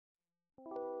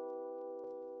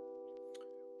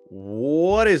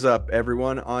What is up,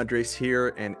 everyone? Andres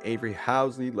here and Avery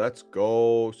Housley. Let's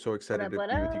go. So excited to be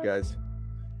with you guys.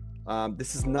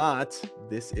 This is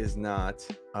not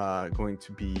going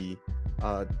to be,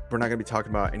 we're not going to be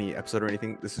talking about any episode or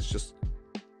anything. This is just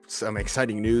some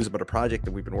exciting news about a project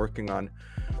that we've been working on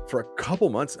for a couple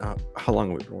months. How long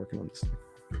have we been working on this?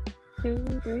 2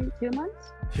 months?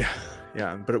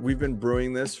 Yeah. But we've been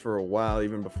brewing this for a while,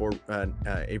 even before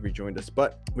Avery joined us.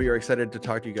 But we are excited to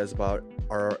talk to you guys about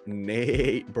our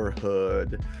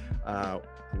neighborhood,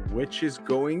 which is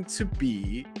going to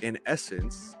be, in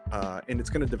essence, and it's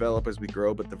going to develop as we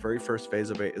grow, but the very first phase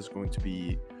of it is going to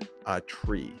be a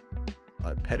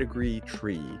pedigree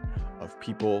tree of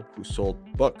people who sold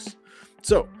books.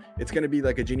 So it's going to be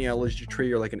like a genealogy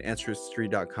tree or like an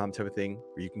ancestry.com type of thing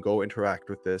where you can go interact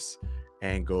with this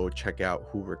and go check out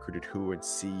who recruited who and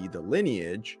see the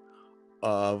lineage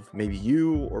of maybe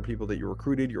you or people that you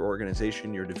recruited, your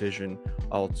organization, your division,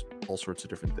 all sorts of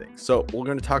different things. So we're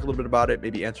going to talk a little bit about it,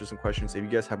 maybe answer some questions. If you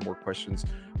guys have more questions,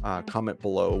 comment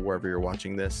below wherever you're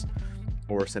watching this,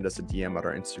 or send us a DM at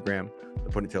our Instagram, the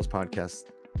Ponytails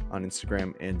Podcast on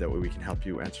Instagram, and that way we can help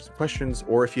you answer some questions.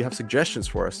 Or if you have suggestions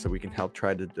for us that we can help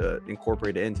try to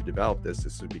incorporate it in to develop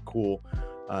this would be cool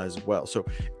as well. So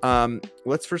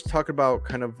let's first talk about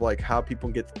kind of like how people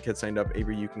get signed up.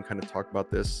 Avery, you can kind of talk about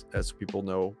this as people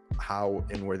know how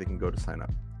and where they can go to sign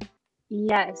up.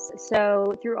 Yes.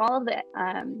 So through all of the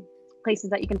places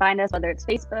that you can find us, whether it's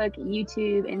Facebook,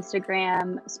 YouTube,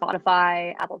 Instagram,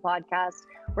 Spotify, Apple Podcasts,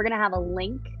 we're going to have a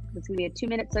link. It's going to be a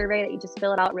 2-minute survey that you just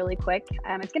fill it out really quick.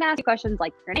 It's going to ask you questions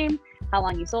like your name, how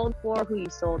long you sold for, who you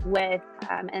sold with,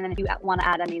 and then if you want to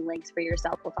add any links for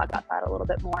yourself, we'll talk about that a little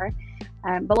bit more.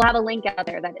 But we'll have a link out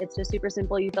there that it's just super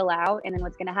simple. You fill out, and then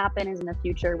what's going to happen is in the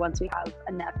future, once we have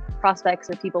enough prospects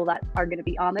or people that are going to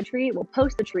be on the tree, we'll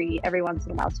post the tree every once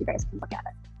in a while so you guys can look at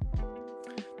it.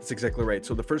 That's exactly right.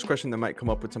 So the first question that might come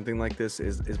up with something like this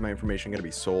is my information going to be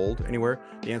sold anywhere?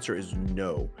 The answer is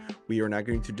no. We are not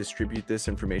going to distribute this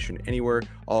information anywhere.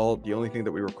 The only thing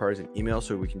that we require is an email,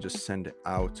 so we can just send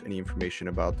out any information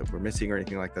about that we're missing or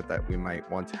anything like that we might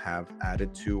want to have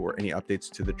added to, or any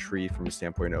updates to the tree from a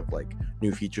standpoint of like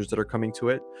new features that are coming to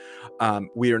it.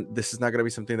 This is not going to be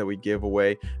something that we give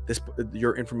away.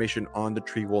 Your information on the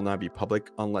tree will not be public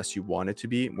unless you want it to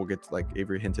be. We'll get to, like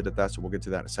Avery hinted at that, so we'll get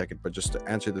to that in a second. But just to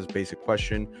answer this basic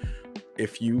question,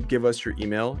 if you give us your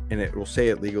email, and it will say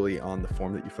it legally on the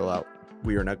form that you fill out,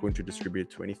 we are not going to distribute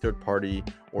it to any third party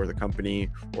or the company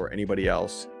or anybody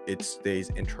else. It stays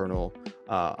internal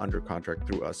under contract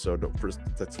through us. So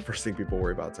that's the first thing people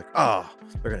worry about. It's like,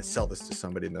 they're going to sell this to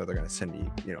somebody and they're going to send me,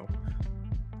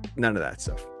 none of that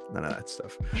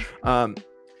stuff.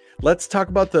 Let's talk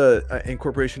about the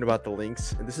incorporation about the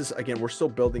links. And this is, again, we're still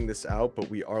building this out, but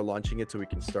we are launching it so we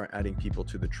can start adding people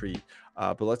to the tree.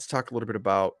 But let's talk a little bit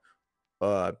about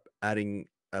adding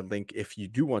a link. If you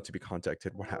do want to be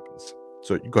contacted, what happens?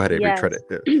 So go ahead, Avery, try to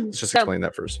let's just explain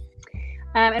that first.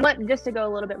 Just to go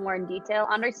a little bit more in detail,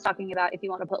 Andres is talking about if you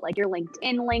want to put like your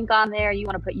LinkedIn link on there, you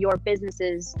want to put your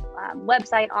business's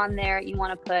website on there, you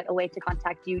want to put a way to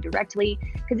contact you directly,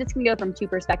 because it's going to go from two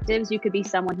perspectives. You could be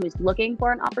someone who's looking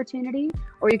for an opportunity,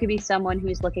 or you could be someone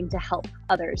who's looking to help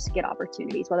others get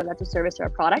opportunities, whether that's a service or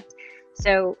a product.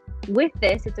 So with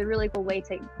this, it's a really cool way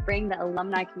to bring the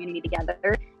alumni community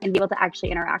together and be able to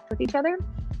actually interact with each other.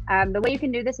 The way you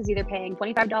can do this is either paying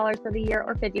 $25 for the year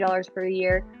or $50 per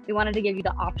year. We wanted to give you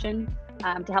the option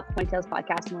to help the Ponytails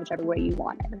Podcast in whichever way you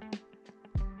wanted.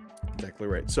 Exactly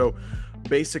right. So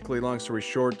basically, long story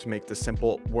short, to make this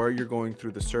simple, where you're going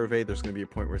through the survey, there's going to be a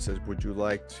point where it says, would you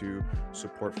like to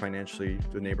support financially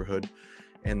the neighborhood?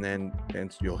 And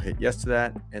you'll hit yes to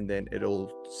that, and then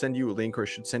it'll send you a link, or it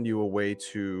should send you a way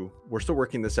to, we're still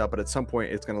working this out, but at some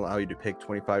point it's going to allow you to pick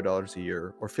 $25 a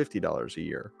year or $50 a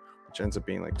year, which ends up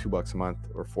being like $2 a month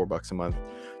or $4 a month,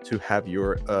 to have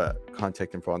your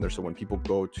contact info on there. So when people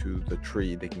go to the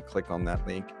tree, they can click on that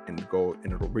link and go,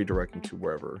 and it'll redirect them to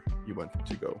wherever you want them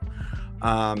to go.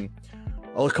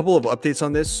 A couple of updates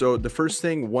on this. So the first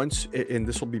thing, and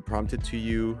this will be prompted to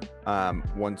you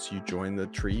once you join the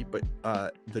tree, but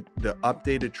the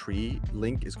updated tree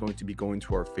link is going to be going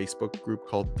to our Facebook group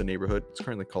called The Neighborhood. It's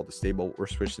currently called The Stable. We're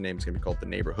switching the name. It's going to be called The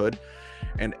Neighborhood.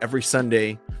 And every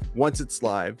Sunday, once it's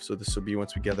live, so this will be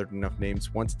once we gathered enough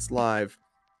names, once it's live,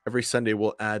 every Sunday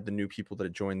we'll add the new people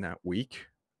that joined that week.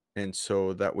 And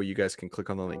so that way you guys can click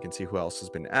on the link and see who else has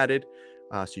been added.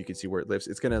 So you can see where it lives.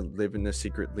 It's going to live in a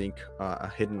secret link, a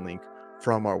hidden link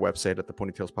from our website at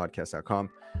theponytailspodcast.com.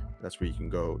 That's where you can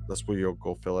go. That's where you'll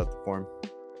go fill out the form.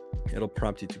 It'll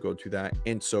prompt you to go to that.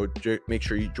 And so make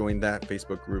sure you join that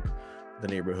Facebook group, The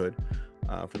Neighborhood.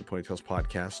 for the Ponytails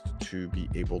podcast to be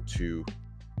able to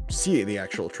see the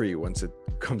actual tree once it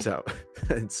comes out.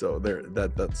 And so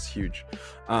that's huge.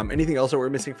 Anything else that we're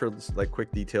missing for like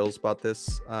quick details about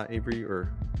this, Avery?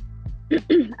 Or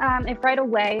if right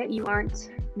away you aren't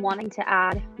wanting to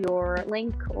add your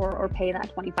link or pay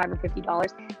that $25 or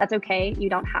 $50, that's okay. You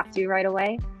don't have to right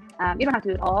away. You don't have to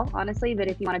do it all, honestly, but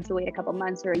if you wanted to wait a couple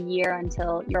months or a year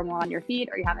until you're more on your feet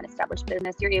or you have an established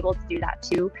business, you're able to do that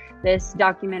too. This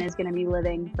document is going to be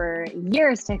living for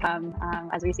years to come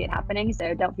as we see it happening.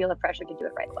 So don't feel the pressure to do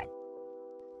it right away.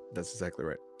 That's exactly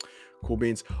right. Cool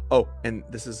beans. Oh, and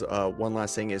this is one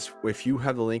last thing is if you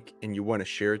have the link and you want to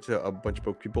share it to a bunch of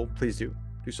book people, please do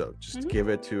so. Just give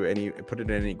it to put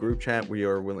it in any group chat. We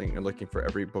are willing and looking for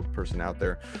every book person out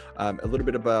there. A little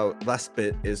bit about last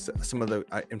bit is some of the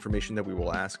information that we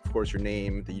will ask. Of course, your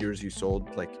name, the years you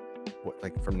sold, like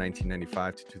from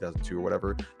 1995 to 2002 or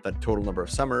whatever, the total number of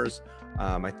summers.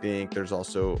 I think there's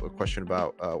also a question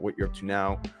about what you're up to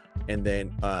now. And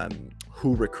then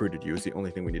who recruited you is the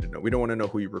only thing we need to know. We don't want to know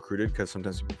who you recruited because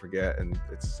sometimes people forget and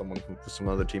it's someone from some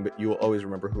other team, but you will always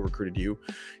remember who recruited you.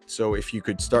 So if you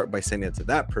could start by sending it to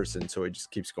that person so it just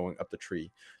keeps going up the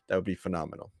tree, that would be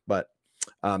phenomenal. But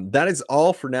that is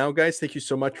all for now, guys. Thank you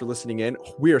so much for listening in.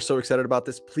 We are so excited about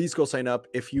this. Please go sign up.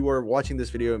 If you are watching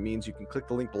this video, it means you can click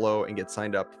the link below and get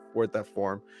signed up for that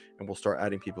form, and we'll start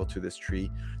adding people to this tree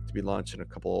to be launched in a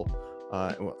couple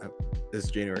this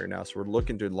is January now, so we're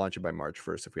looking to launch it by March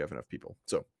 1st if we have enough people.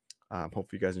 So hopefully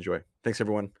you guys enjoy. Thanks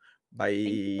everyone.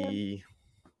 Bye.